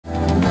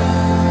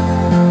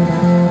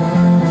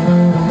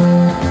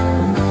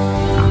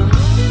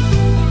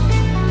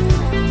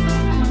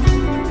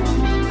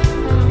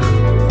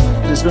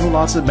there's been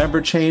lots of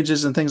member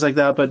changes and things like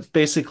that, but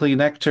basically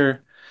Nektar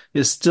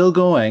is still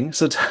going.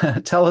 So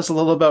tell us a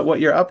little about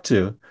what you're up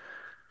to.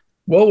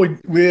 Well,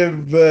 we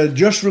have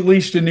just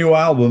released a new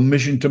album,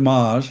 Mission to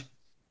Mars.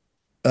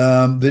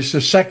 This is the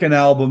second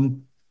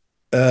album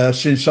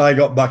since I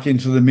got back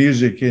into the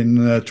music in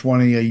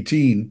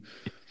 2018.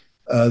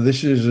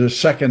 This is a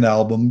second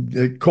album.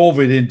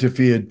 COVID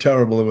interfered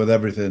terribly with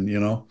everything, you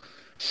know.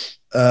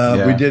 We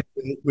Yeah. did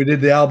we did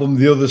the album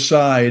The Other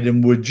Side,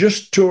 and we're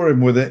just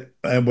touring with it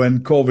when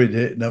COVID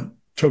hit and it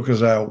took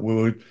us out. We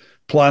were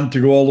planned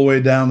to go all the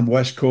way down the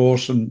West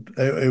Coast, and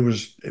it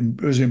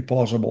was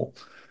impossible.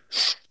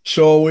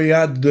 So we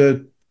had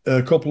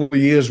a couple of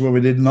years where we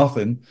did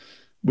nothing.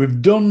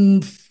 We've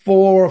done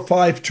 4 or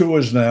 5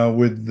 tours now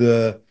with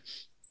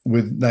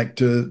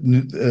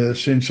Nectar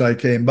since I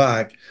came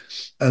back,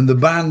 and the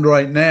band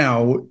right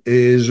now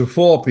is a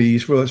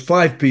four-piece. Well, it's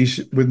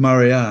five-piece with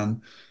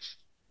Marianne.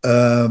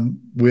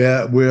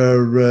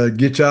 We're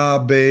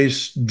guitar,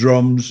 bass,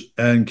 drums,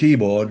 and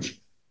keyboards,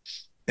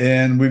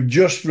 and we've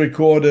just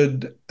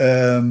recorded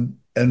and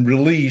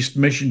released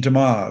Mission to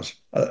Mars.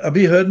 Have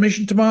you heard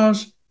Mission to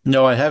Mars?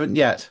 No, I haven't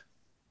yet.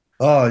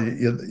 Oh,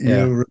 Yeah.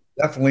 you're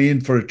definitely in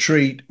for a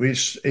treat.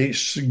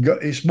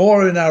 It's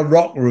more in our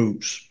rock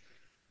roots.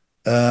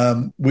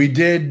 We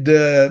did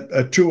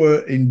a tour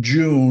in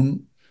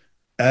June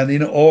and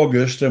in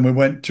August, and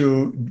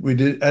we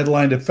did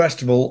headlined a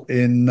festival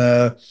in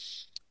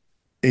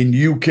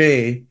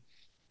UK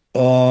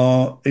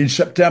in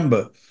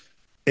September,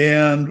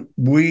 and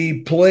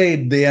we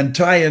played the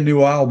entire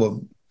new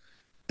album,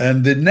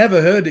 and they'd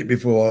never heard it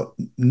before,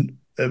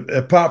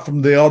 apart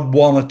from the odd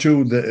one or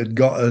two that had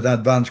got an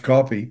advance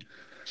copy.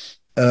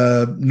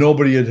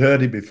 Nobody had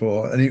heard it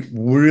before, and it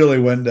really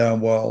went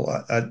down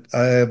well.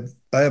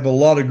 I have a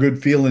lot of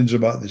good feelings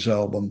about this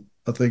album.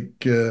 I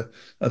think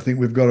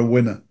we've got a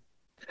winner.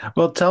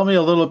 Well, tell me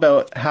a little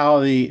about how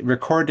the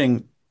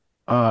recording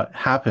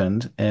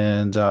happened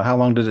and how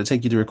long did it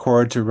take you to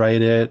record, to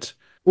write it?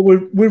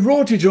 Well, we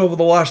wrote it over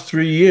the last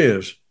 3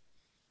 years,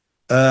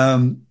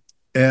 um,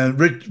 and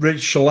Rich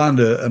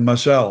Shalander and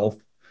myself,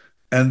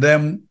 and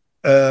then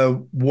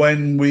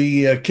when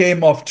we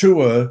came off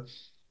tour,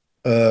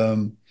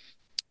 um,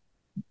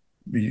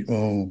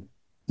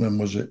 when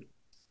was it?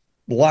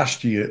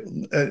 Last year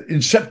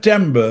in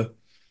September,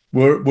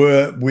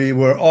 we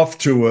were off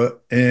tour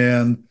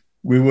and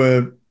we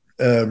were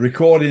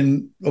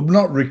recording, well,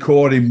 not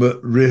recording,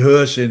 but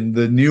rehearsing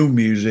the new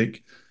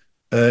music.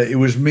 It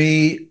was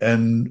me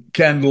and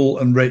Kendall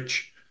and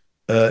Rich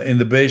in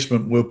the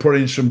basement. We were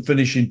putting some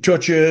finishing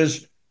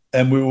touches,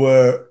 and we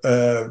were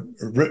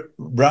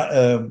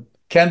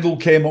Kendall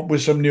came up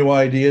with some new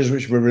ideas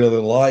which we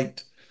really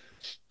liked,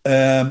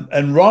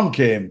 and Ron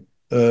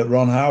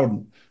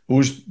Howden,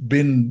 who's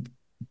been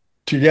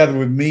together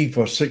with me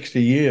for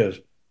 60 years.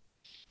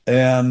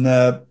 And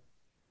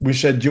we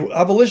said, "Do you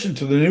have a listen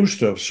to the new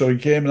stuff?" So he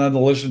came and had a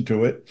listen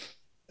to it.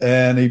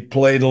 And he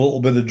played a little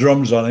bit of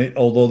drums on it,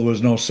 although there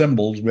was no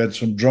cymbals. We had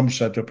some drum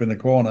set up in the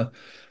corner.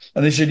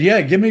 And he said,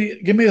 "Yeah, give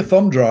me a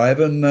thumb drive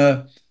and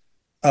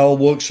I'll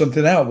work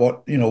something out,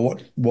 what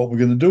we're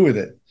going to do with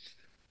it."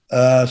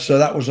 So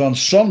that was on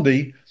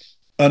Sunday.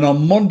 And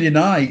on Monday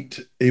night,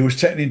 he was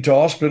taken into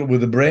hospital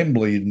with a brain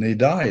bleed and he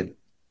died.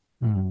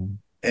 Hmm.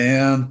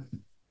 And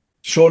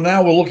so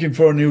now we're looking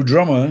for a new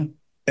drummer,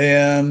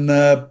 and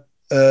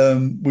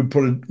we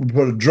put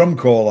a drum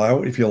call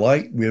out, if you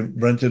like. We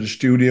rented a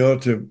studio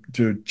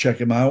to check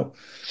him out,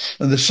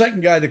 and the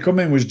second guy to come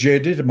in was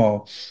Jay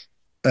Dittamo,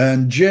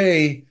 and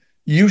Jay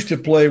used to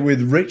play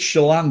with Rich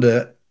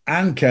Shalander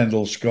and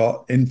Kendall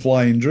Scott in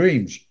Flying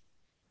Dreams.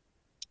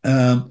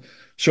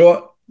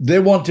 So they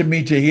wanted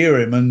me to hear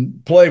him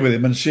and play with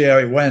him and see how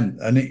it went,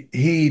 and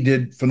he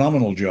did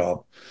phenomenal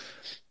job.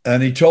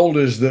 And he told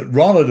us that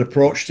Ron had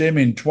approached him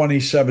in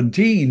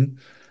 2017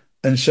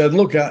 and said,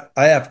 "Look, I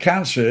have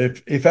cancer.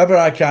 If ever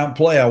I can't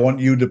play, I want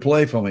you to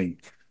play for me."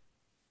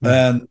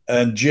 Hmm.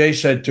 And Jay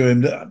said to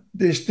him,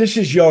 "This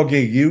is your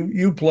gig.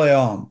 You play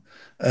on."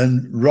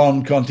 And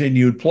Ron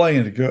continued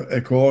playing.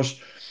 Of course,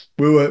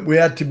 we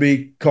had to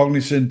be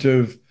cognizant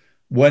of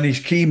when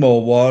his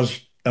chemo was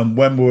and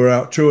when we were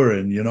out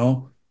touring,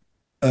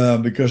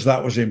 because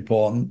that was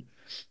important.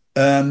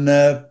 And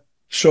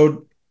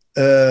so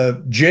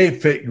Jay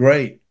fit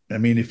great. I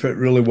mean, he fit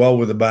really well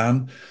with the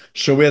band.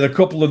 So we had a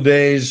couple of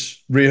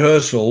days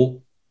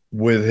rehearsal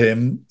with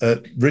him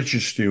at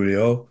Richard's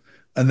studio.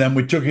 And then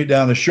we took it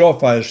down to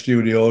Shorefire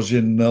Studios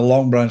in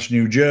Long Branch,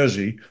 New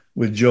Jersey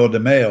with Joe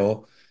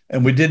DeMeo.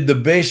 And we did the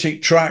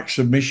basic tracks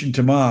of Mission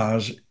to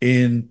Mars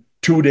in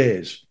 2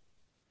 days.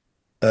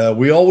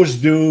 We always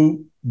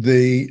do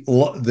the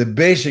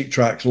basic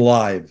tracks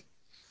live,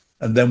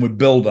 and then we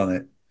build on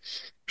it.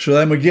 So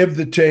then we give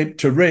the tape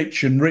to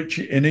Rich, and Rich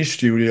in his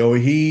studio,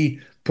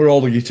 he put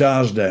all the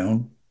guitars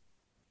down,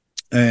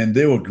 and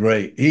they were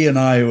great. He and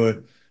I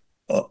were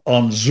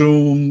on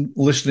Zoom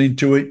listening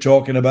to it,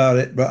 talking about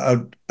it,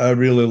 but I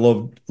really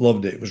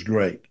loved it. It was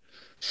great.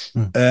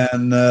 Hmm.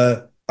 And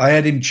I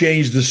had him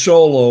change the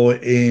solo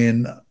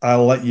in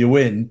 "I'll Let You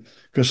In"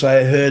 because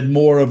I heard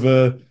more of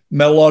a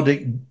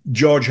melodic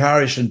George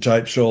Harrison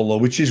type solo,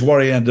 which is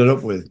what he ended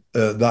up with,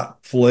 that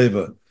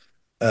flavor.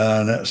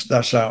 And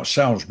that's how it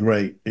sounds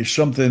great. It's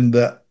something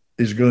that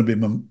is going to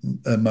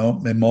be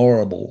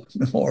memorable,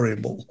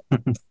 memorable.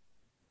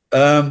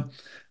 Um,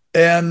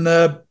 and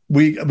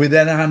we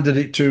then handed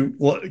it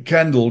to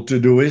Kendall to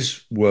do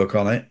his work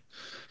on it,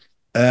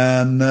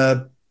 and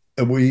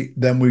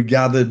we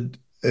gathered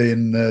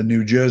in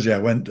New Jersey.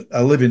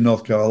 I live in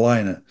North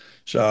Carolina,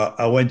 so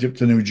I went up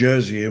to New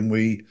Jersey, and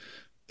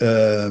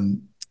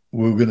um,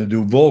 we were going to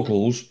do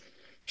vocals.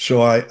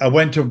 So I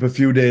went up a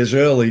few days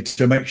early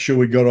to make sure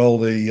we got all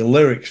the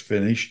lyrics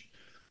finished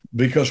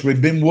because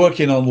we've been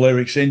working on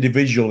lyrics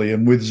individually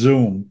and with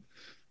Zoom.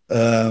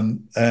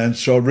 And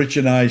so Rich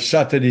and I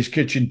sat at his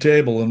kitchen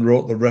table and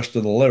wrote the rest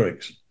of the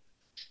lyrics.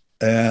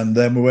 And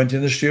then we went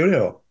in the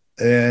studio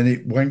and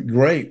it went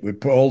great. We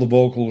put all the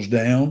vocals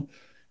down.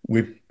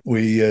 We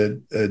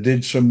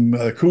did some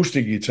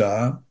acoustic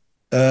guitar.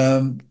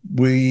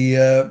 We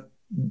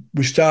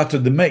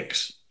started the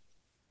mix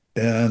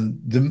and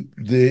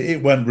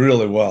it went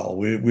really well.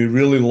 We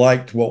really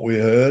liked what we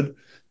heard,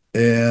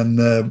 and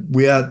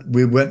we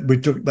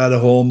took that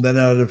home. Then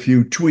had a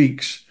few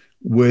tweaks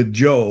with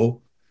Joe.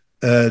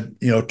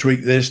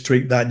 Tweak this,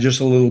 tweak that,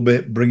 just a little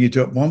bit, bring it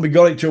up. When we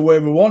got it to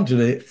where we wanted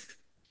it,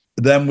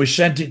 then we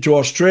sent it to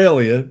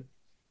Australia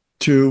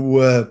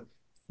to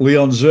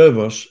Leon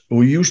Zervos,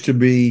 who used to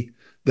be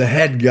the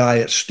head guy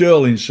at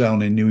Sterling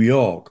Sound in New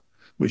York,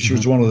 which Hmm.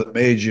 was one of the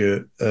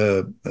major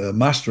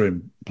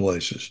mastering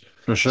places.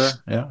 For sure.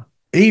 Yeah.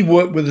 He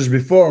worked with us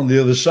before on the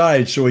other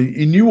side, so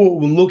he knew what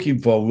we were looking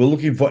for. We are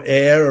looking for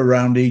air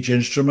around each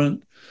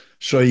instrument,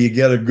 so you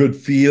get a good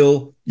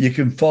feel. You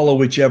can follow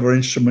whichever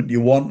instrument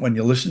you want when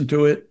you listen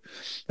to it.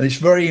 And it's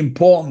very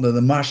important that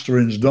the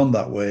mastering is done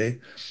that way.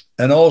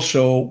 And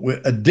also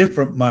a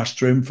different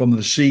mastering from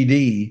the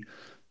CD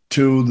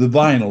to the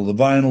vinyl. The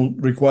vinyl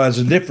requires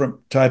a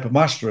different type of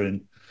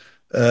mastering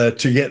to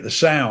get the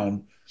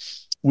sound.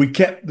 We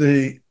kept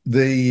the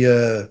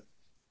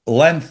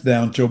length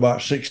down to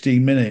about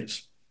 16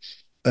 minutes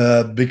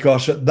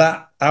because at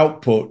that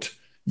output,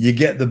 you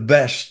get the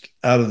best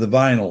out of the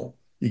vinyl.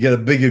 You get a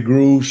bigger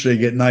groove, so you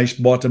get nice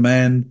bottom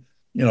end.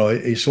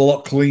 It's a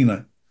lot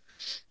cleaner.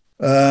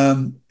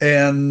 And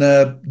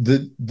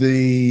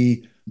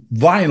the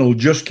vinyl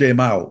just came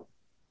out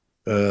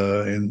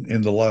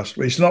in the last.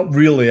 It's not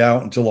really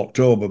out until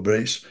October,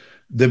 but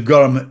they've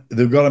got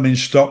them in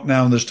stock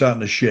now, and they're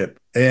starting to ship.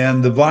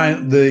 And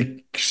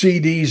the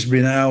CD's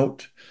been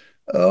out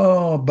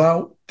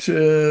about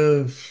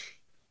a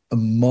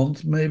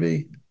month,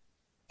 maybe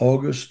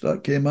August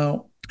that came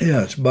out.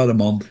 Yeah, it's about a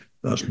month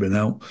that's been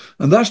out,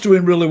 and that's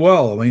doing really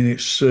well. I mean,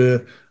 it's.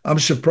 I'm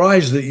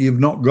surprised that you've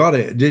not got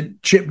it.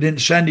 Did Chip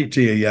didn't send it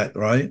to you yet,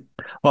 right?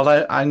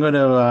 Well, I'm going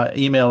to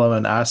email him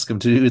and ask him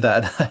to do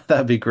that.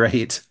 That'd be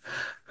great.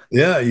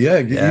 Yeah, yeah.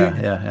 Yeah,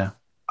 yeah, yeah.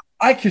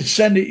 I could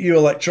send it you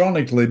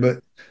electronically,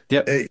 but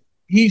Yep. uh,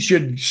 he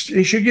should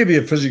give you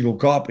a physical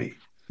copy.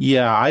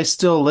 Yeah, I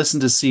still listen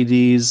to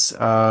CDs.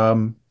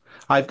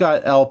 I've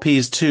got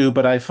LPs too,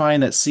 but I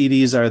find that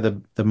CDs are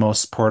the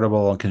most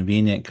portable and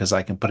convenient because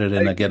I can put it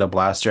in a get a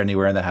blaster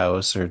anywhere in the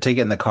house or take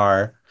it in the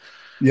car.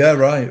 Yeah,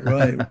 right,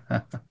 right.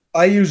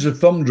 I use a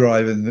thumb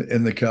drive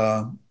in the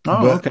car,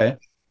 Oh, but okay.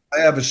 I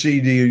have a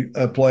CD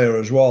player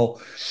as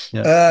well.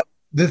 Yeah. Uh,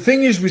 the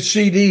thing is with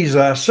CDs,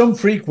 there are some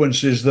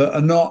frequencies that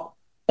are not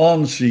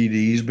on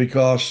CDs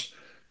because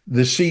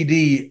the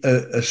CD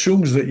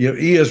assumes that your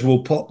ears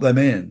will pop them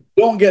in.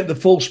 You don't get the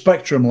full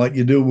spectrum like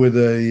you do with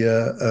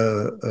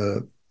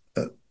a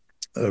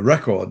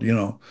record,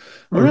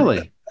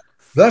 Really?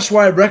 That's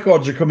why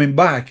records are coming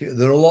back.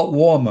 They're a lot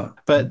warmer.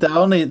 But the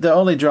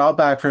only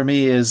drawback for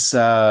me is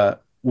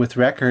with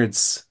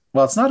records.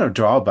 Well, it's not a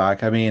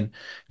drawback. I mean,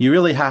 you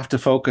really have to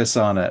focus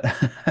on it.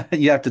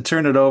 You have to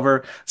turn it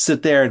over,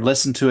 sit there and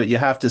listen to it. You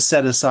have to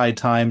set aside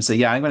time. Say,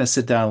 yeah, I'm going to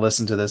sit down and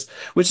listen to this,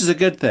 which is a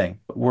good thing.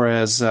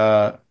 Whereas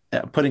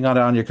putting it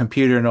on your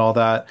computer and all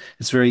that,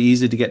 it's very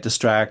easy to get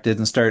distracted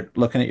and start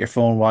looking at your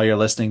phone while you're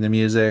listening to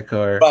music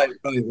or Right,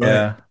 right, right.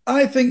 yeah.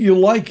 I think you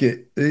like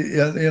it.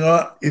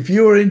 If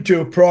you're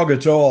into prog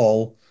at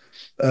all,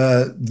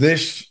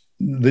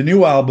 the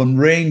new album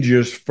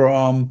ranges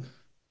from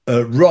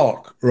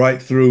rock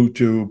right through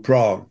to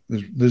prog.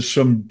 There's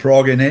some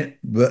prog in it,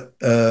 but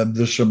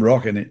there's some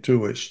rock in it too.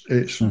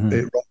 Mhm.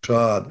 It rocks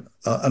hard,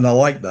 and I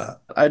like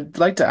that. I'd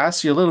like to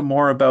ask you a little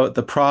more about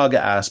the prog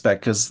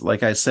aspect because,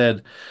 like I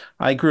said,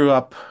 I grew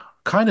up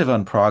kind of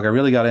on prog. I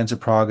really got into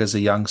prog as a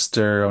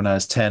youngster when I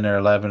was 10 or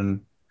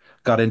 11.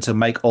 Got into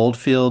Mike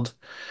Oldfield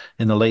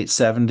in the late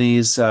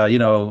 70s,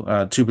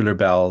 Tubular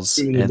Bells,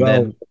 Ringing the and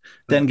bell.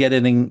 then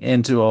getting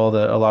into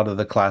a lot of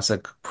the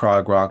classic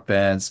prog rock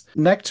bands.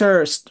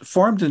 Nektar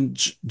formed in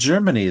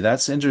Germany.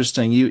 That's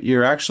interesting.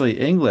 You're actually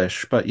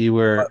English, but you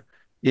were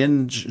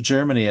in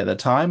Germany at the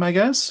time, I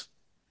guess?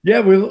 Yeah,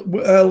 we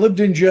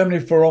lived in Germany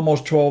for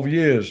almost 12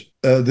 years.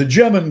 The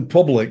German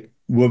public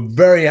were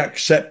very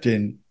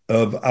accepting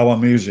of our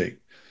music.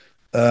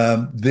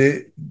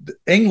 The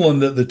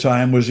England at the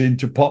time was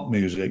into pop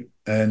music,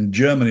 and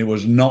Germany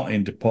was not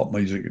into pop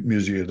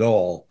music at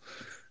all.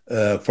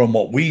 From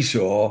what we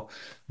saw,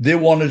 they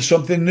wanted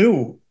something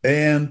new,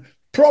 and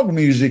prog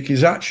music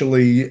is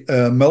actually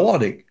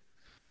melodic.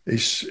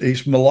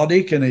 It's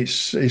melodic and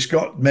it's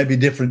got maybe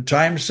different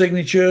time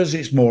signatures.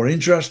 It's more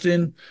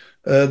interesting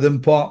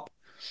than pop,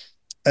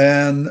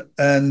 and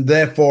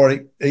therefore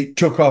it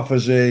took off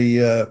as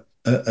a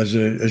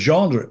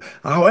genre.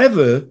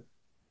 However,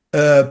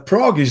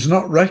 prog is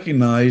not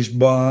recognized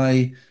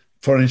by,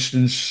 for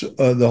instance,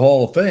 the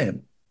Hall of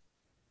Fame.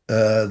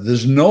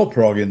 There's no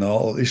prog in the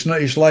hall. It's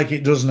not. It's like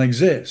it doesn't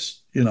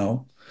exist, you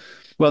know.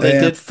 Well, they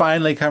And did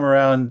finally come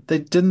around. They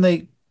didn't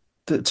they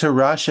to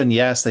Russian,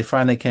 yes, they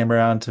finally came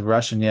around to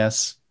Russian,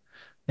 yes,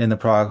 in the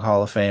Prague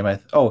Hall of Fame.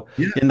 Oh,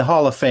 yeah, in the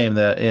Hall of Fame,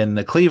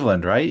 the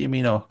Cleveland, right? You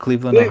mean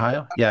Cleveland,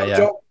 Ohio? Yeah,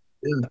 yeah.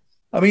 yeah.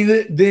 I mean,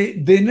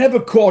 they never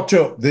caught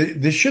up.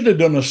 They should have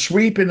done a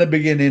sweep in the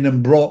beginning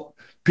and brought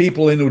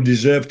people in who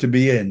deserve to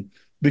be in,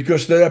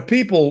 because there are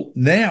people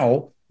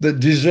now that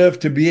deserve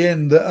to be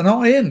in that are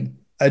not in.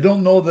 I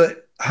don't know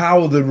that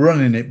how they're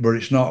running it, but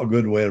it's not a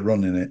good way of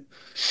running it.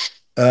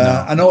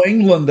 No. I know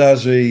England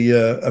has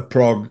a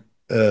prog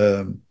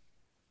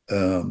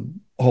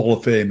Hall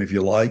of Fame, if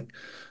you like,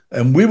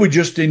 and we were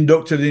just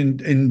inducted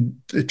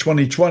in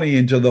 2020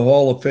 into the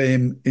Hall of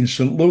Fame in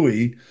St.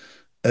 Louis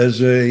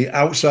as a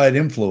outside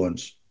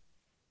influence,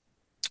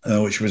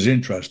 which was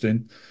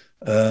interesting,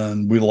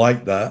 and we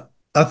liked that.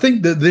 I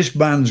think that this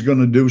band's going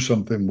to do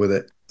something with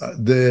it.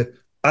 The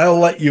 "I'll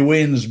Let You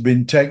In's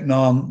been taken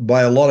on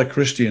by a lot of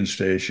Christian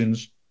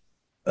stations.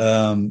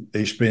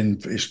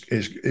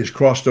 It's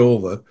crossed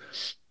over,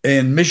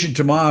 and Mission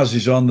to Mars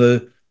is on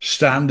the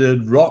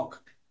standard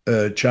rock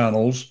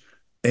channels,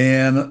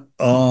 and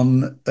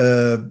on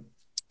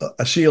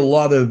I see a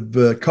lot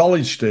of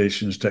college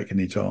stations taking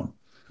it on.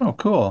 Oh,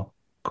 cool.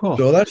 Cool.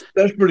 So that's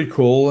pretty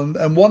cool.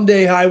 And One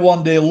Day High,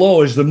 One Day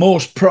Low is the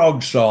most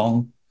prog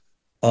song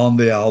on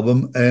the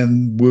album,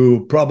 and we'll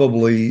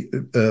probably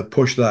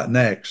push that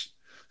next.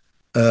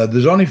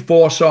 There's only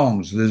four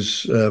songs.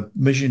 There's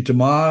Mission to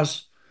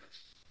Mars,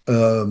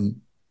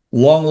 um,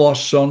 Long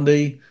Lost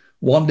Sunday,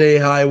 One Day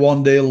High,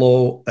 One Day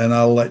Low, and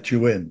I'll Let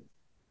You In.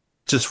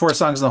 Just four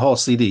songs in the whole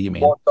CD, you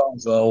mean? Four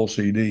songs on the whole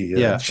CD. Yeah.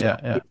 Yeah, Some yeah,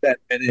 yeah.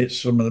 10 minutes,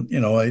 some of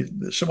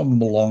them, some of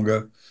them are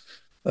longer.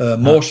 Huh.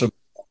 Most of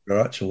them are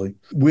actually.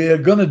 We're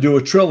going to do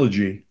a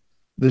trilogy.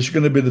 This is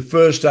going to be the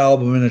first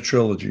album in a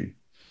trilogy.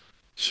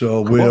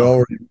 So Cool.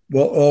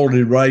 we're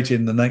already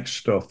writing the next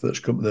stuff that's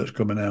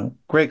coming out.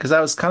 Great, because that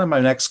was kind of my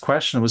next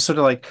question. It was sort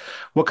of like,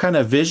 what kind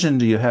of vision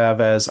do you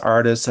have as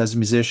artists, as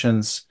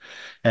musicians?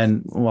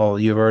 And well,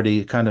 you've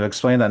already kind of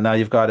explained that. Now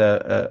you've got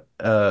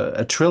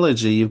a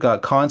trilogy. You've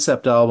got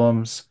concept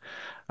albums.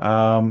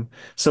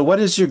 So what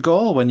is your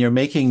goal when you're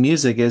making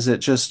music? Is it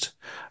just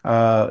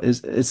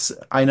is it's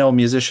I know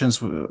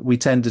musicians we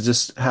tend to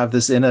just have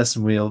this in us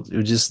and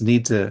we just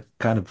need to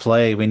kind of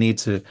play. We need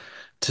to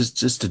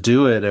just to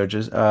do it or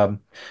just so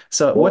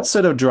what's Well,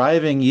 sort of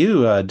driving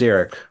you,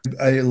 Derek?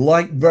 I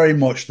like very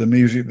much the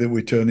music that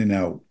we're turning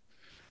out.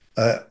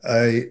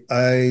 I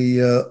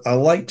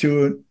like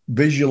to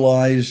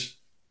visualize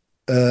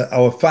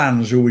our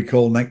fans, who we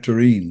call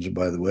nectarines,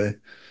 by the way.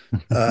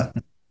 Uh,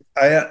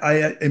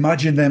 I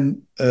imagine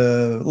them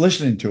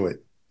listening to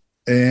it.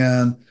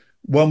 And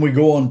when we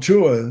go on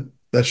tour,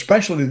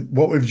 especially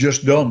what we've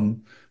just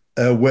done,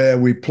 where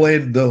we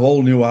played the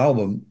whole new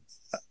album,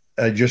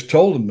 I just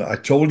told them, I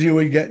told you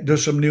we'd do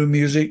some new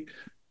music,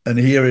 and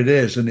here it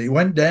is. And it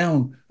went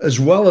down as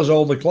well as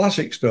all the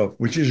classic stuff,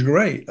 which is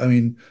great. I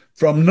mean,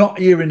 from not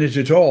hearing it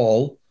at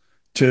all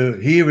to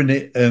hearing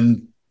it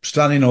and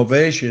standing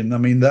ovation. I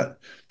mean, that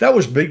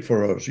was big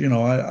for us.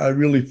 I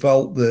really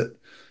felt that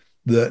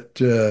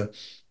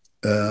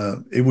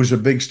it was a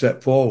big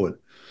step forward.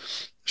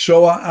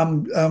 So I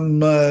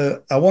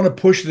want to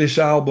push this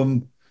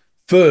album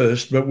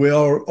first, but we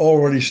are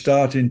already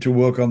starting to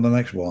work on the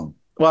next one.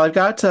 Well, I've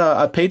got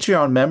a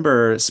Patreon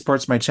member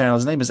supports my channel.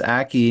 His name is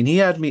Aki, and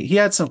he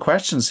had some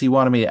questions he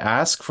wanted me to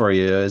ask for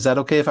you. Is that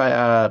okay if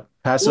I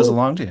pass those Cool.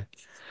 along to you?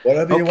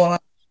 Whatever you Okay.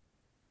 want.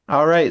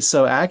 All right.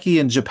 So Aki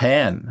in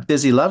Japan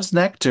says he loves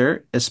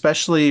Nektar,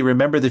 especially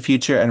Remember the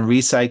Future and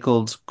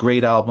recycled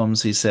great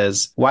albums. He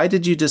says, "Why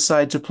did you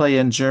decide to play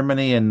in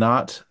Germany and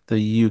not the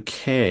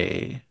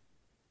UK?"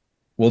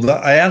 Well,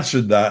 I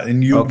answered that.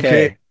 In UK,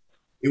 Okay.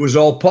 it was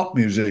all pop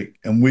music,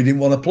 and we didn't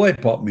want to play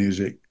pop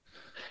music.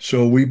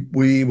 So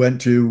we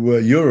went to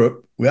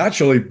Europe. We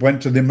actually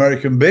went to the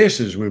American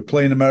bases. We were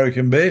playing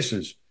American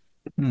bases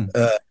Hmm.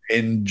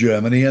 in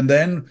Germany, and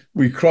then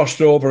we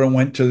crossed over and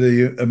went to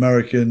the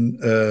American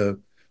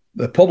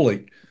the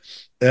public,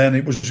 and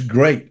it was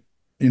great.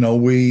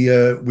 We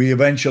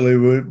eventually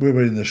we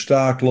were in the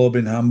Star Club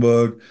in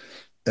Hamburg,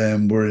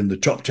 and we're in the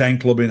top 10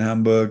 club in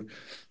Hamburg.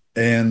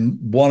 And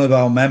one of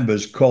our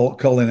members,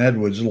 Colin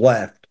Edwards,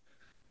 left,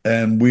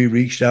 and we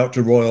reached out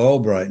to Royal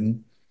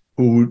Albrighton,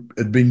 who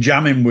had been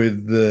jamming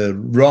with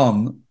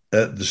Ron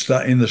at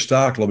the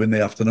Star Club in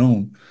the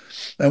afternoon,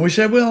 and we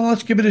said, "Well,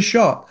 let's give it a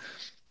shot."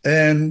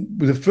 And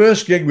with the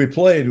first gig we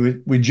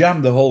played, we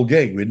jammed the whole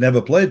gig. We'd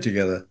never played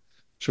together,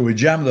 So we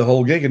jammed the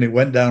whole gig and it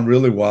went down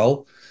really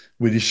well.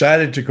 We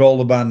decided to call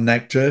the band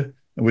Nektar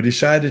and we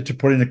decided to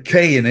put in a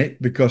K in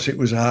it because it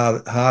was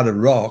harder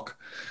rock,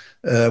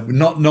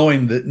 not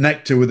knowing that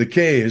Nectar with a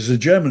K is a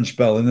German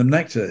spelling of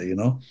nectar, you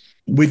know.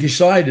 We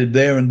decided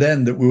there and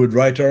then that we would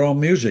write our own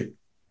music.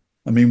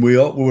 I mean, we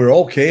were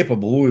all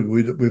capable.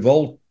 We've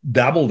all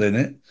dabbled in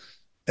it.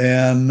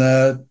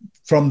 And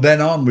from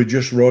then on, we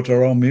just wrote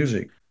our own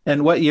music.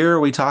 And what year are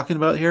we talking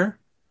about here?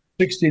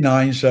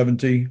 69,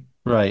 70.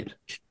 Right.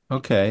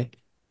 Okay.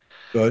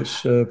 So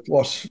it's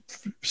plus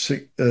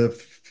six,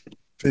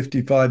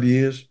 55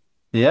 years.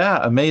 Yeah,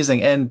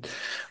 amazing. And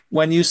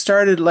when you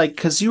started, like,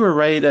 because you were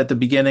right at the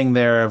beginning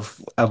there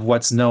of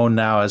what's known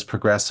now as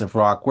progressive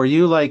rock, were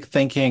you like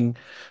thinking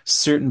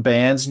certain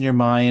bands in your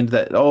mind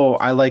that, oh,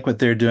 I like what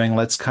they're doing,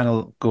 let's kind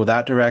of go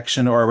that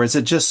direction, or was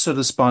it just sort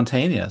of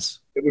spontaneous?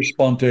 It was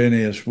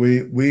spontaneous.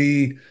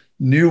 We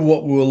knew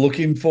what we were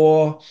looking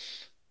for.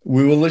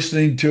 We were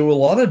listening to a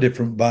lot of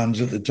different bands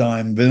at the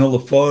time. Vanilla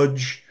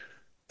Fudge,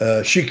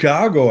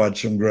 Chicago had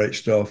some great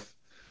stuff.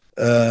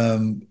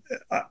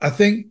 I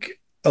think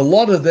a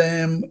lot of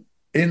them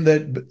in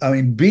that, I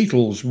mean,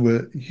 Beatles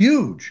were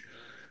huge.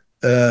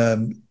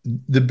 The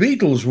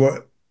Beatles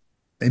were,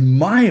 in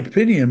my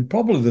opinion,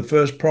 probably the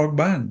first prog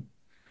band.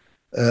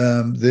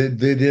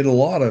 They did a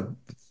lot of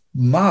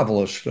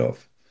marvelous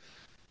stuff.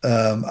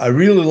 I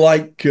really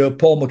like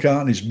Paul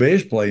McCartney's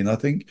bass playing. I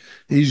think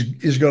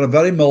he's got a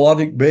very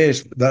melodic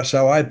bass. That's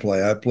how I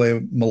play. I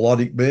play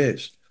melodic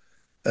bass.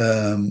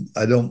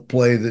 I don't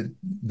play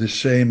the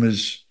same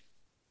as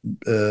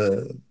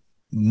uh,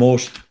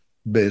 most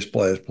bass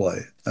players play.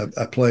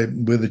 I play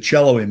with a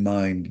cello in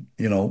mind,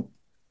 you know,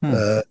 Hmm.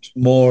 it's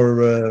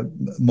more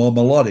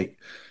melodic.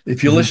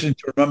 If you Hmm. listen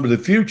to Remember the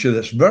Future,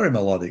 that's very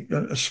melodic.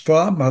 As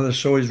far as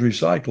so is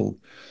recycled.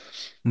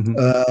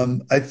 Hmm.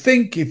 I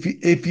think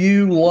if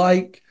you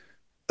like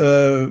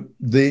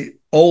the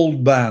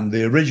old band,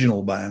 the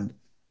original band,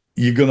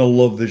 you're gonna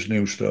love this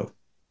new stuff.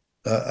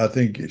 I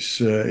think it's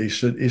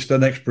the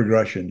next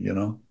progression, you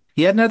know.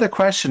 He had another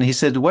question. He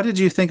said, "What did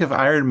you think of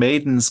Iron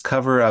Maiden's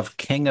cover of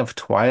King of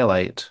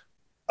Twilight?"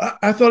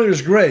 I thought it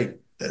was great.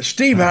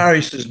 Steve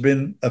Harris has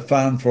been a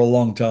fan for a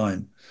long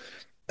time,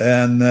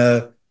 and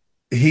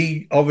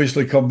he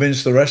obviously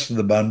convinced the rest of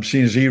the band,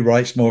 seeing as he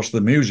writes most of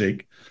the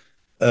music,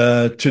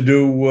 to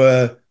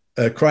do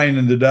 "Crying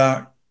in the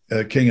Dark,"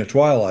 "King of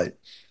Twilight,"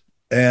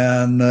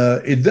 and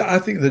I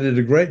think they did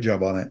a great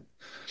job on it.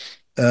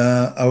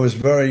 I was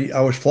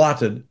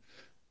flattered.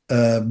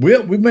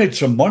 We made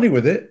some money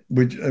with it,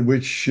 which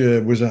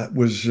was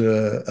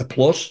a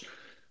plus.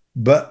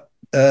 But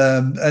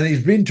and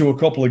he's been to a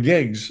couple of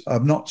gigs.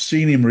 I've not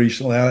seen him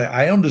recently.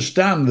 I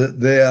understand that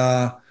they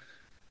are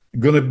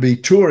going to be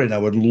touring. I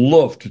would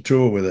love to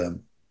tour with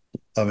them.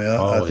 I mean,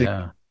 Oh,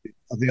 yeah.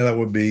 I think that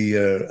would be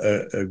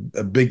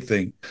a big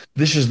thing.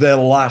 This is their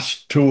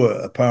last tour,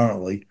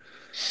 apparently,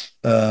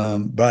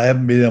 but I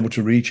haven't been able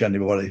to reach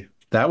anybody.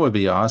 That would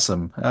be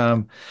awesome.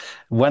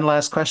 One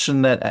last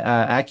question that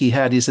Aki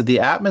had. He said, the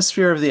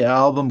atmosphere of the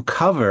album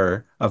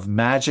cover of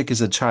Magic as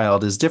a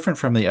Child is different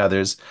from the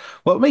others.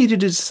 What made you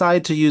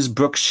decide to use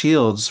Brooke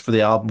Shields for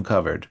the album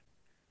cover?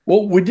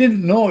 Well, we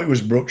didn't know it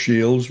was Brooke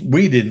Shields.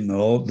 We didn't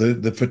know.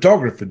 The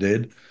photographer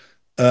did.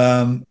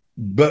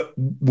 But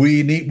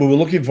we were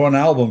looking for an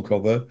album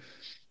cover.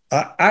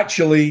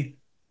 Actually,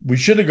 we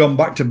should have gone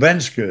back to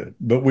Venska,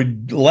 but we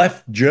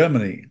left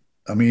Germany.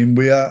 I mean,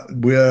 we are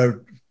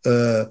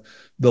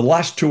the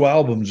last two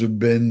albums have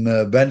been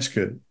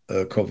Venska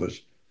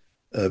covers.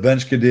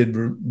 Venska did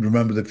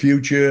Remember the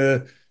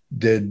Future,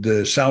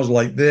 did Sounds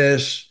Like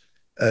This,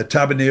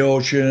 Tab in the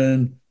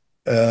Ocean,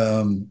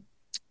 um,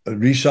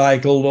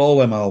 Recycled. All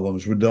them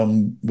albums were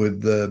done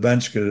with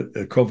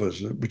Venska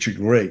covers, which are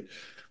great.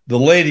 The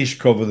latest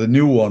cover, the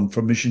new one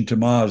from Mission to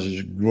Mars,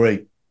 is a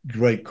great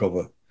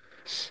cover.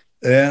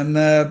 And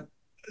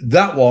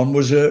that one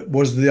was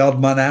the odd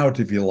man out,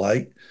 if you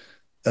like.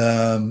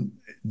 Um,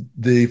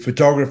 the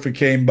photographer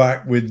came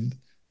back with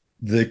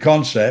the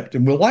concept,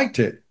 and we liked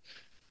it.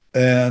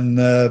 And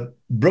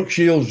Brooke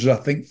Shields was, I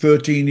think,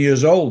 13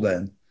 years old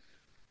then.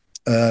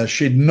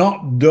 She'd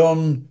not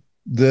done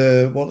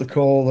the what they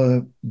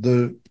call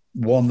the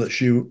one the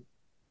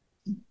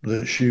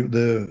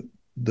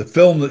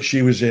film that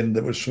she was in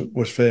that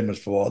was famous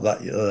for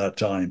that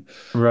time.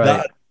 Right.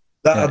 That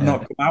that Yeah, had yeah. not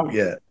come out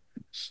yet.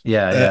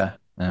 Yeah, Uh,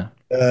 yeah,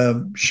 yeah.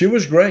 she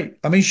was great.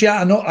 I mean,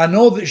 I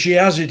know that she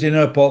has it in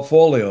her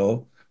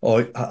portfolio,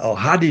 or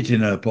had it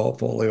in her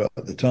portfolio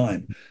at the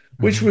time,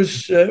 Hmm. which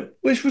was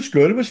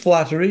good. It was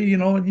flattery, you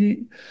know.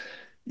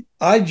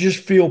 I just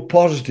feel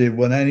positive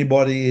when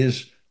anybody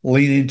is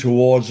leaning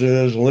towards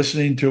us,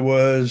 listening to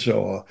us,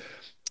 or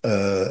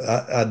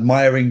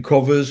admiring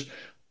covers.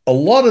 A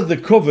lot of the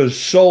covers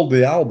sold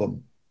the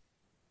album.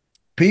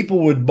 People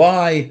would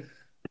buy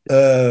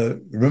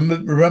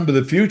Remember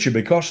the Future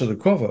because of the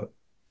cover.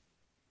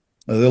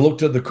 They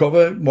looked at the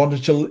cover,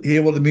 wanted to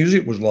hear what the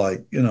music was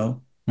like, you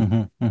know.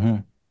 Hmm. Hmm.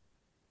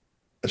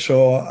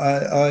 So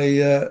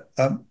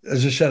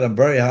as I said, I'm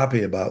very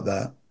happy about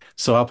that.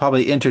 So I'll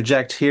probably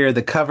interject here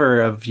the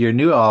cover of your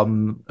new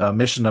album,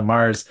 Mission to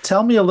Mars.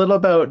 Tell me a little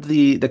about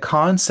the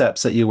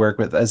concepts that you work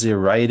with as you're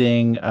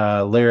writing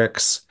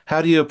lyrics.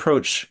 How do you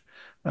approach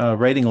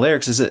writing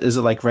lyrics? Is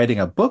it like writing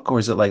a book, or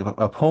is it like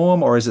a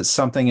poem, or is it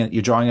something that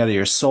you're drawing out of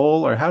your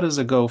soul, or how does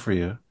it go for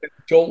you?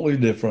 Totally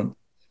different.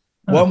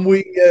 Huh.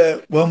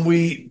 When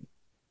we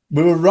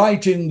were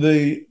writing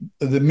the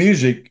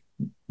music,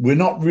 we're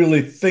not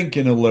really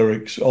thinking of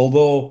lyrics,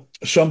 although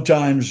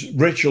sometimes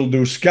Rich will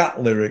do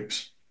scat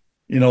lyrics.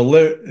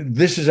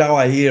 This is how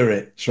I hear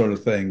it, sort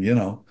of thing.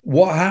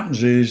 What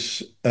happens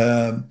is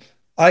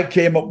I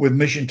came up with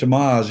Mission to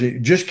Mars.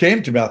 It just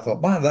came to me. I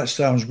thought, man, that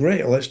sounds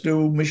great. Let's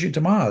do Mission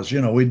to Mars.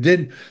 We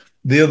did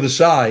the other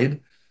side,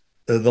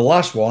 the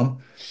last one,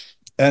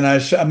 and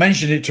I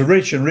mentioned it to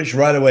Rich, and Rich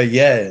right away,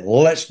 yeah,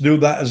 let's do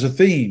that as a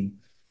theme.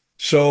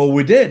 So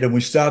we did, and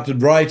we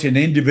started writing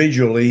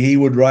individually. He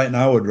would write and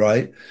I would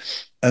write.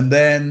 And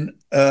then,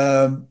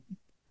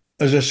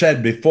 as I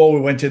said, before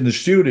we went in the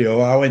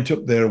studio, I went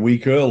up there a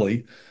week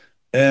early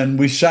and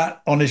we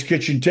sat on his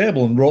kitchen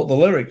table and wrote the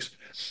lyrics.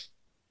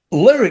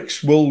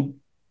 Lyrics will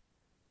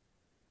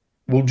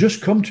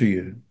just come to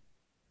you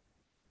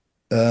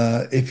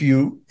if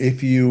you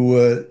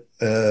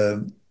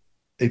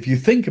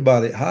think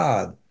about it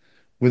hard,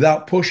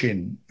 without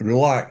pushing,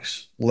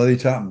 relax, let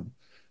it happen.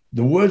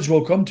 The words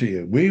will come to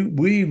you.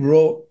 We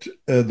wrote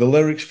the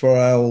lyrics for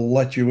 "I'll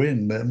Let You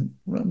In"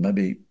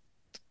 maybe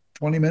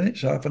 20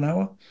 minutes, half an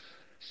hour,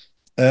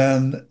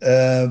 and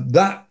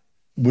that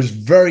was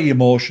very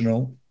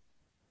emotional.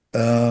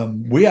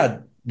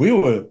 We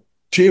were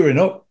tearing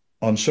up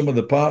on some of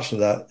the parts of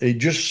that. It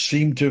just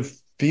seemed to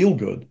feel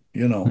good.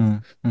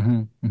 Mm,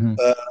 hmm hmm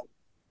Uh,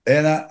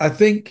 and I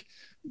think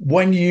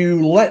when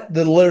you let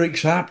the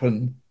lyrics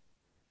happen,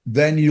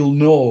 then you'll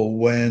know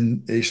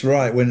when it's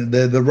right, when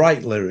they're the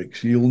right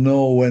lyrics. You'll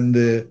know when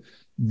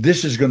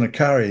this is going to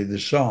carry the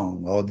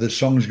song, or the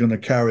song's going to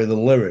carry the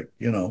lyric.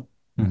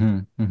 hmm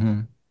hmm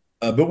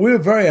But we were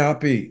very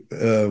happy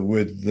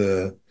with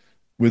the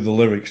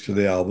lyrics to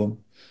the album.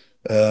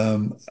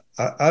 Um,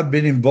 I've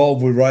been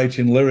involved with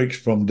writing lyrics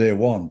from day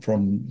one,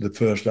 from the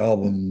first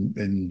album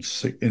in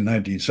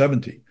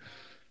 1970.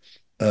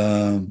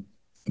 Um,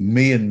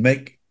 Me and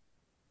Mick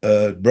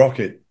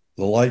Brockett,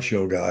 the light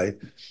show guy,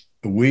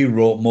 we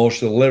wrote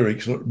most of the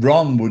lyrics.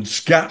 Ron would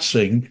scat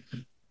sing,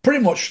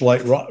 pretty much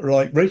like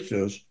Rich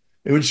does.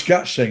 He would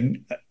scat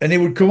sing, and he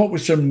would come up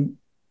with some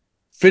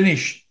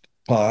finished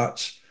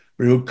parts,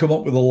 but he would come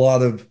up with a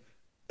lot of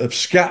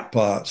scat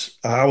parts,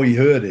 how he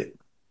heard it.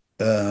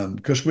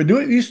 Because we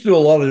used to do a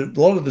lot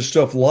of the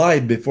stuff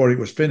live before it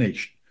was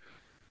finished.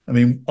 I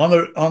mean, on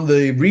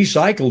the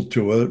Recycled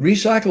tour,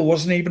 Recycle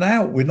wasn't even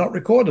out. We'd not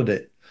recorded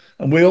it,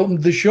 and we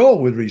opened the show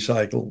with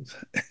Recycled.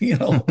 You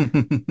know,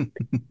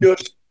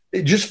 just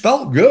it just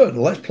felt good.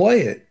 Let's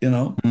play it.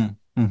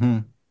 hmm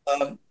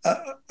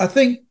I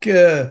think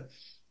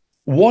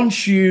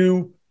once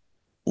you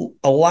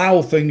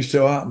allow things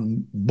to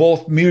happen,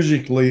 both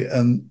musically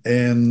and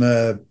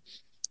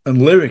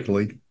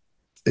lyrically,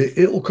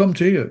 it'll come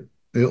to you.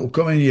 It'll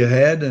come in your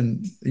head,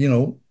 and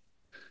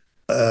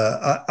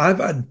I've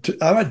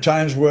had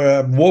times where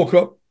I woke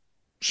up,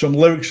 some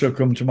lyrics have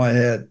come to my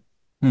head,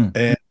 hmm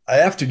and I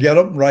have to get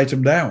up and write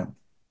them down,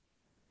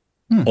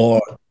 hmm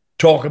or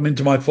talk them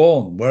into my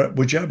phone,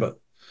 whichever.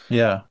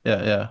 Yeah,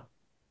 yeah, yeah.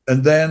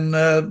 And then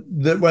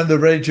when they're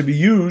ready to be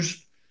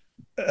used,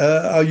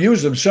 I'll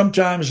use them.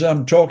 Sometimes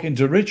I'm talking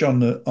to Rich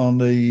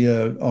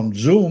on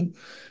Zoom,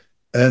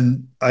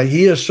 and I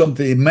hear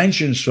something, he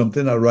mentions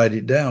something, I write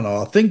it down,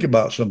 or I think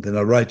about something,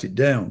 I write it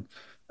down.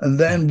 And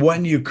Yeah. then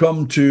when you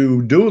come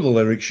to do the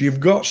lyrics, you've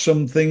got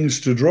some things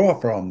to draw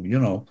from.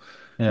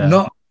 Yeah.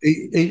 Not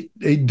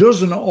it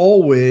doesn't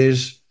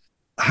always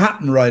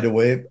happen right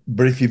away,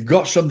 but if you've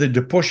got something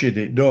to push it,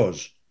 it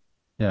does.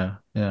 Yeah,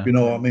 yeah. You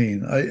know what I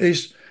mean?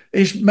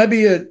 It's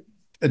maybe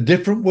a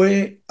different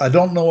way. I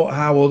don't know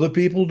how other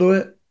people do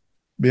it,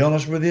 be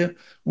honest with you.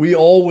 We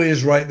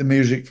always write the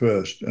music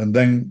first and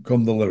then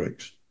come the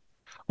lyrics.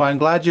 Well, I'm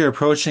glad you're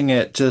approaching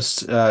it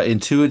just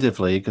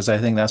intuitively, because I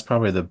think that's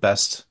probably the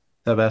best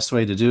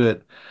way to do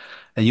it.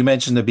 And you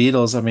mentioned the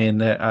Beatles. I mean,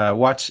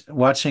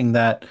 watching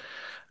that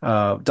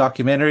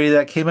documentary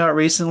that came out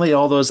recently,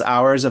 all those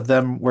hours of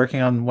them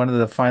working on one of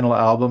the final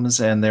albums,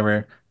 and they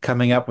were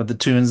coming up with the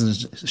tunes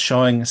and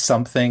showing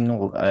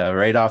something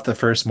right off the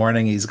first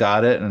morning. He's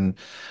got it, and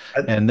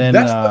then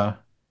That's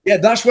Yeah,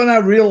 that's when I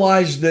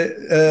realized that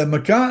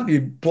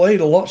McCartney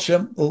played a lot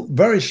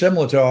very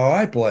similar to how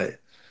I play.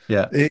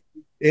 yeah,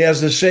 He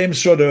has the same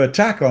sort of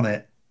attack on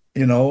it.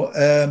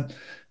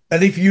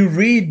 And if you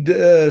read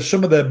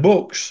some of their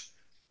books,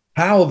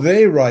 how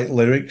they write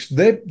lyrics,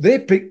 they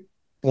pick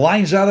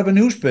lines out of a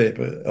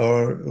newspaper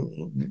or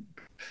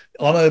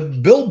on a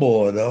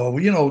billboard,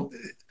 or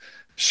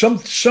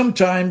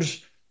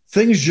sometimes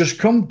things just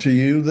come to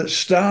you that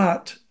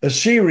start a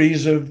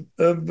series of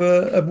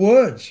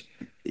words.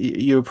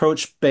 you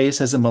approach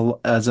bass as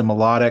a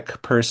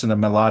melodic person, a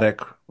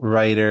melodic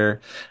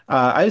writer.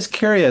 I was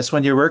curious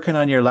when you're working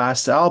on your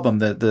last album,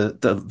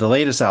 the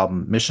latest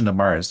album, Mission to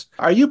Mars.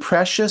 Are you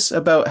precious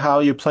about how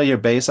you play your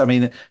bass? I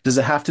mean, does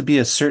it have to be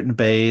a certain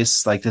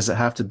bass? Like, does it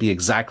have to be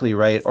exactly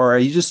right, or are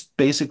you just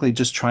basically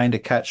just trying to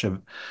catch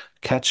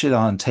it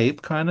on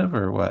tape, kind of,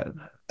 or what?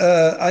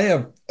 I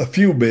have a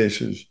few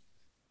basses.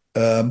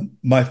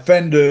 My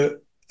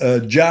Fender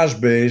jazz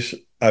bass,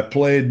 I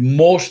played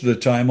most of the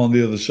time on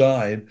the other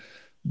side,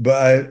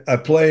 but I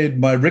played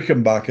my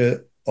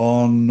Rickenbacker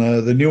on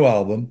the new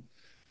album.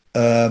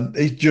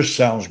 It just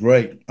sounds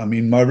great. I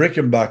mean, my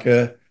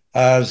Rickenbacker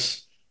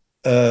has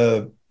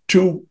uh,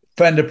 two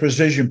Fender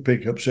Precision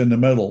pickups in the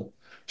middle,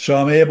 so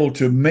I'm able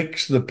to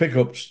mix the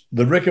pickups.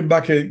 The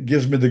Rickenbacker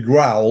gives me the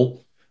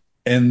growl,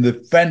 and the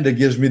Fender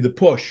gives me the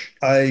push.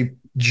 I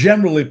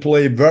generally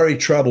play very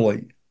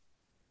trebly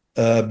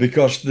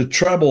because a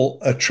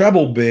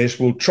treble bass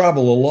will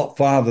travel a lot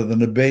farther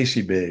than a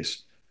bassy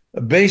bass.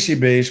 A bassy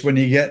bass, when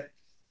you get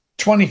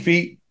 20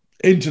 feet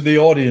into the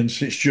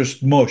audience, it's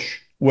just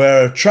mush,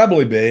 where a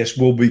treble bass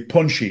will be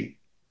punchy.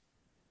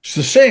 It's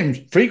the same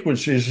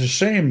frequency, it's the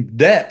same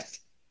depth,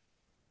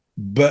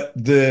 but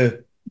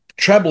the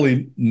treble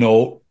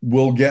note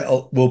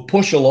will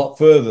push a lot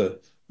further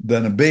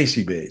than a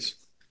bassy bass.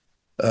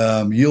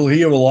 You'll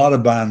hear a lot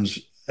of bands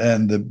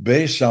and the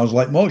bass sounds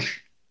like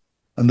mush,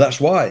 and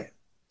that's why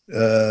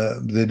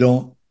they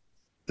don't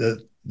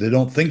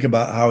think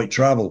about how it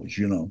travels.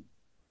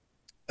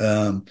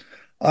 Um,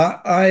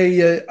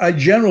 I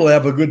generally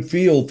have a good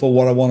feel for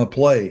what I want to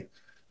play.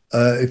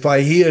 If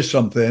I hear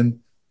something,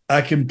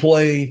 I can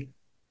play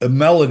a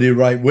melody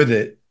right with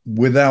it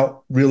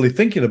without really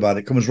thinking about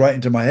it. It comes right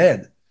into my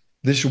head.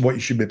 This is what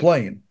you should be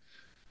playing.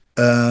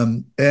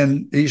 And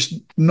it's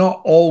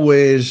not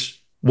always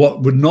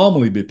what would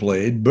normally be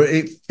played, but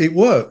it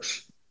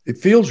works. It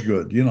feels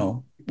good.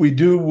 We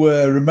do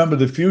Remember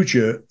the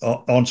Future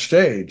on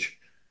stage,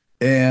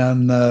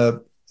 and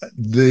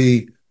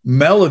the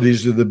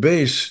melodies of the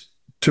bass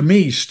to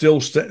me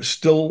still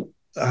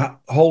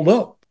hold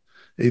up.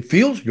 It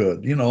feels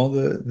good.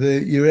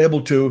 The you're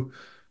able to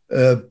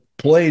uh,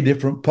 play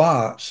different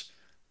parts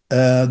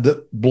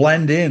that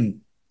blend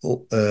in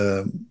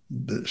uh,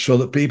 so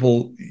that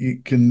people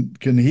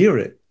can hear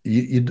it.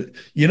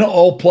 You're not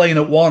all playing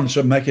at once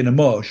and making a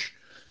mush.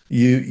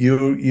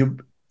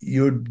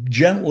 You're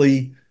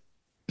gently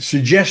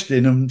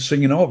suggesting and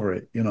singing over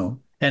it.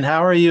 And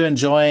how are you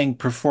enjoying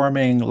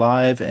performing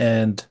live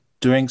and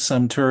doing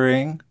some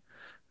touring?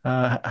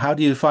 How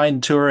do you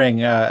find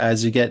touring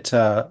as you get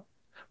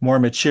more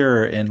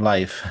mature in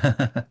life?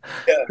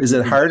 Yeah, Is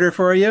it harder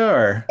for you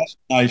or?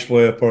 nice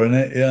way of putting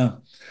it. Yeah.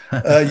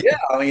 Yeah,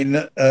 I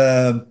mean,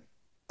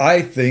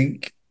 I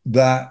think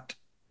that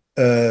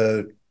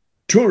uh,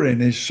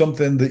 touring is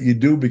something that you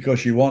do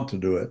because you want to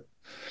do it.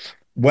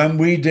 When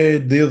we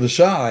did The Other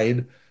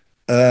Side,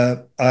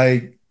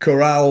 I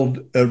corralled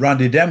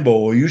Randy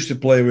Dembo, who used to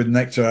play with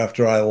Nektar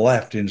after I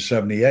left in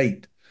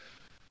 '78.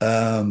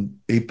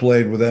 He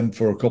played with them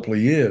for a couple of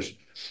years,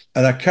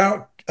 and I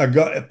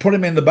got put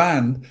him in the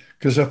band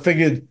because I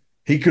figured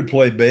he could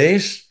play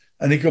bass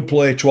and he could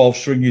play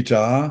 12-string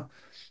guitar.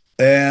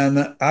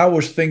 And I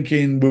was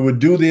thinking we would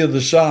do The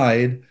Other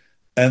Side,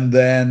 and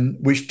then,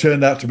 which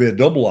turned out to be a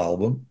double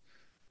album.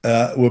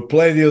 We'll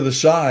play The Other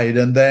Side,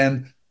 and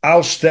then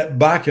I'll step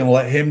back and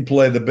let him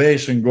play the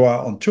bass and go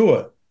out on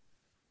tour.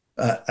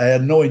 I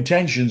had no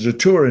intentions of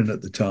touring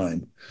at the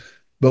time.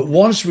 But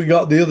once we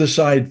got The Other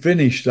Side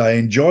finished, I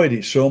enjoyed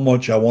it so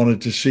much. I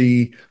wanted to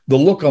see the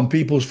look on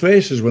people's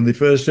faces when they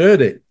first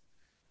heard it.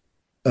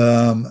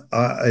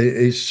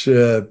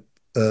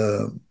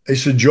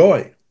 It's a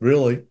joy,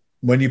 really.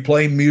 When you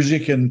play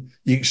music and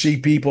you can see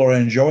people are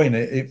enjoying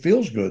it, it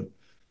feels good.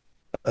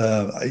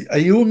 Are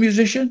you a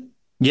musician?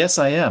 Yes,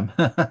 I am.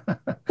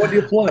 What do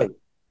you play?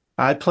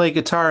 I play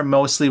guitar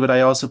mostly, but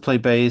I also play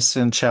bass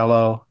and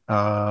cello,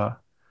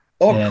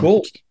 Oh, and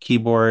cool.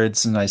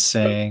 keyboards, and I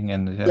sing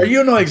and So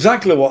you know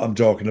exactly what I'm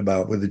talking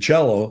about with the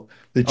cello.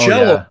 The oh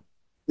cello, yeah,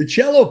 the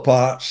cello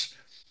parts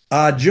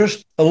are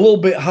just a little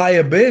bit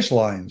higher bass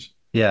lines.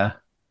 yeah,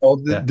 Oh,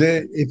 yeah,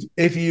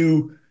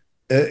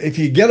 if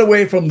you get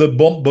away from the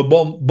bump ba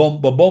bump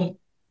bump ba bump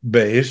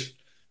bass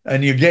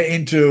and you get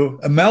into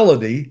a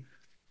melody,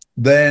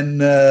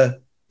 then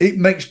it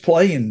makes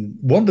playing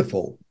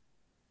wonderful.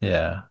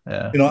 yeah,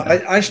 yeah, You know,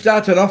 yeah. I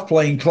started off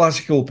playing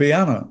classical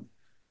piano.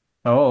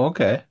 Oh,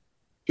 okay.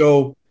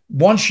 So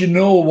once you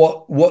know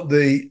what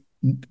the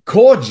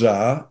chords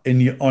are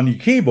on your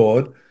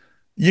keyboard,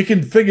 you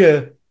can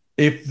figure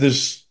if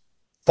there's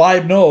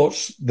five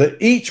notes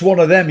that each one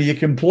of them you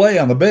can play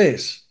on the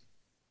bass,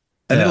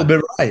 and it'll Yeah,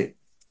 be right.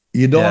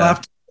 You don't yeah,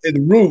 have to play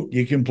the root.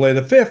 You can play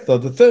the fifth or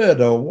the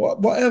third or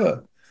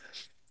whatever.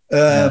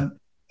 yeah.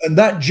 And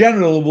that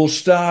generally will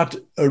start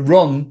a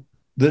run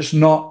that's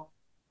not,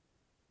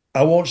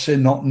 I won't say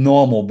not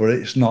normal, but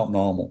it's not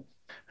normal.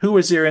 Who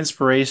was your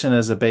inspiration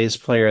as a bass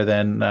player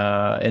then,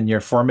 in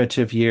your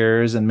formative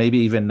years and maybe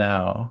even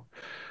now?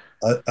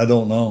 I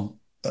don't know.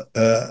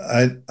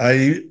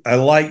 I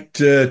liked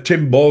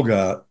Tim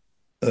Bogart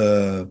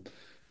uh,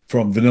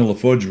 from Vanilla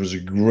Fudge was a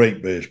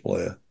great bass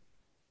player.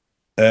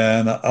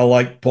 And I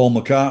like Paul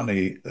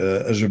McCartney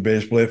as a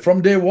bass player.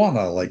 From day one,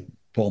 I like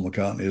Paul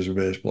McCartney as a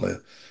bass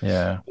player.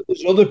 Yeah. But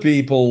there's other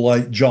people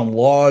like John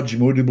Lodge,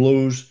 Moody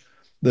Blues,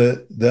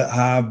 that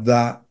have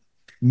that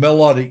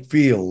melodic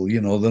feel.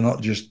 You know, they're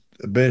not just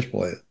a bass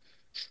player.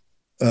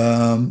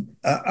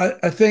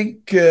 I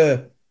think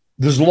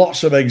there's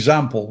lots of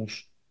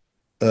examples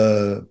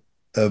uh,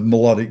 of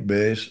melodic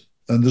bass,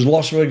 and there's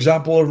lots of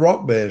examples of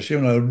rock bass. You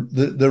know,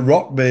 the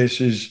rock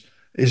bass is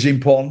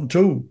important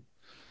too.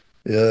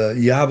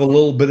 You have a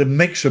little bit of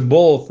mix of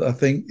both. I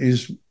think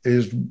is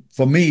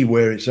for me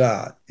where it's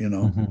at. You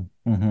know.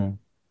 Hmm. Hmm.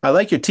 I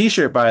like your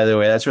t-shirt, by the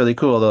way. That's really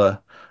cool. The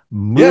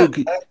Yeah,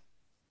 Moog.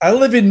 I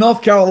live in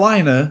North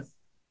Carolina,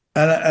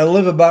 and I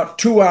live about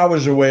 2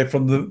 hours away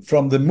from the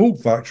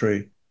Moog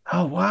factory.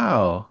 Oh,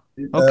 wow.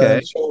 Okay.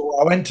 So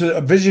I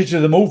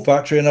visited the Moog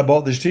factory and I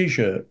bought this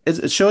T-shirt.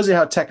 It shows you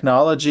how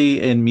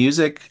technology in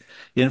music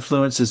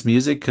influences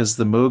music because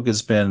the Moog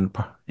has been,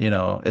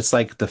 it's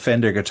like the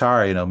Fender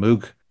guitar,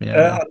 Moog,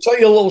 I'll tell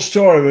you a little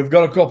story. We've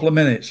got a couple of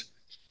minutes.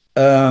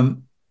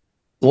 Um,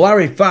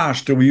 Larry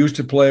Fast, who we used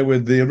to play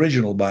with the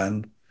original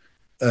band,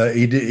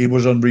 he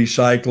was on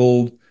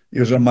Recycled. He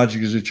was on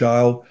Magic as a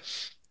Child,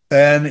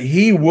 and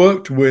he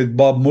worked with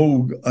Bob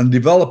Moog on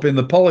developing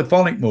the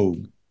polyphonic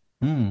Moog.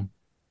 Hmm.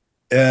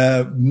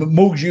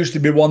 Moogs used to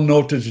be one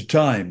note at a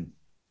time.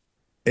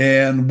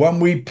 And when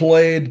we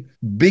played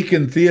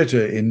Beacon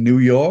Theatre in New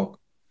York,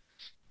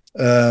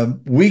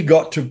 we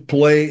got to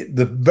play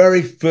the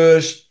very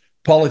first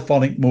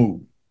polyphonic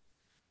Moog.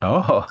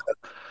 Oh,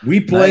 We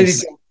played it.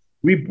 nice.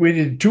 We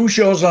did two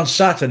shows on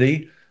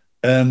Saturday,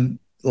 and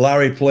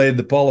Larry played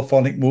the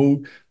polyphonic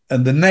Moog.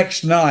 And the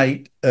next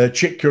night,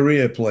 Chick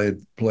Corea played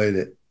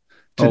it.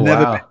 To Oh,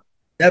 wow.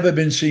 never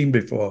been seen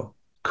before.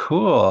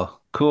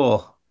 Cool.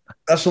 Cool.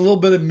 That's a little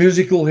bit of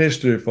musical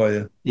history for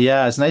you.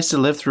 Yeah, it's nice to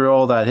live through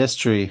all that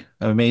history.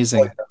 Oh,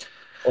 Amazing. yeah.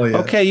 Oh, yeah.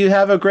 Okay, you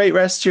have a great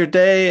rest of your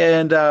day,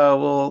 and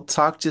we'll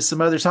talk to you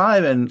some other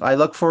time. And I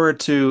look forward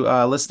to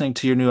listening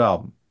to your new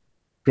album.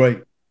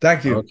 Great.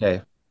 Thank you.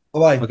 Okay. Bye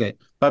bye. Okay.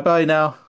 Bye-bye now.